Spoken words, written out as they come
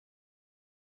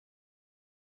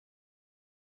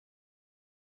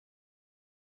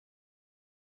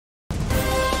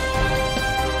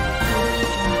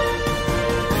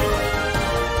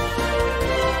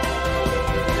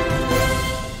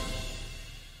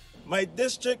My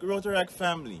district Rotaract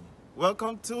family,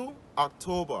 welcome to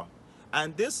October,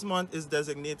 and this month is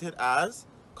designated as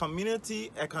Community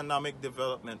Economic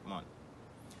Development Month.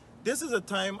 This is a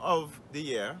time of the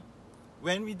year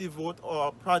when we devote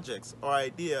our projects, our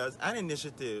ideas and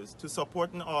initiatives to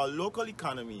supporting our local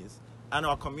economies and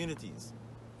our communities.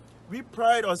 We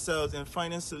pride ourselves in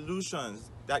finding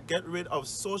solutions that get rid of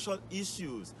social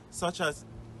issues such as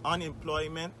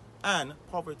unemployment and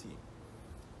poverty.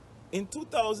 In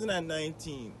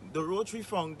 2019, the Rotary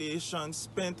Foundation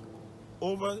spent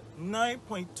over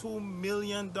 $9.2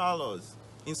 million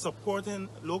in supporting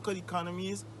local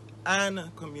economies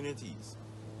and communities.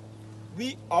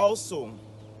 We also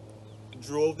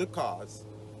drove the cause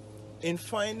in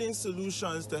finding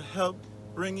solutions to help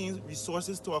bringing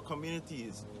resources to our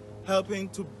communities, helping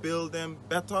to build them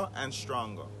better and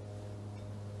stronger.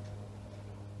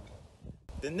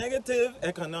 The negative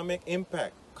economic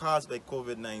impact caused by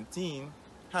COVID-19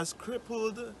 has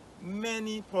crippled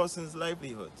many persons'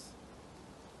 livelihoods.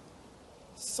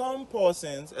 Some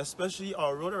persons, especially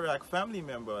our Rotaract family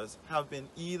members, have been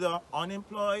either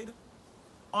unemployed,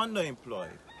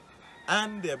 underemployed,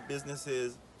 and their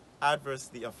businesses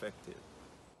adversely affected.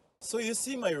 So you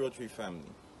see, my Rotary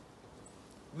family,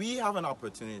 we have an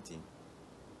opportunity.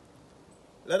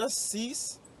 Let us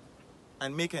seize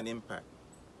and make an impact.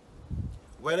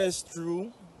 Whether it's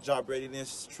through job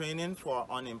readiness training for our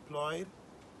unemployed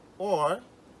or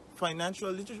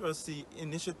financial literacy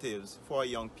initiatives for our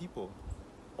young people,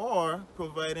 or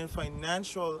providing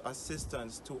financial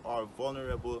assistance to our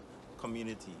vulnerable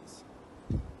communities.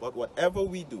 But whatever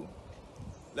we do,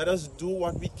 let us do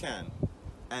what we can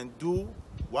and do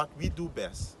what we do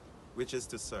best, which is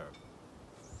to serve.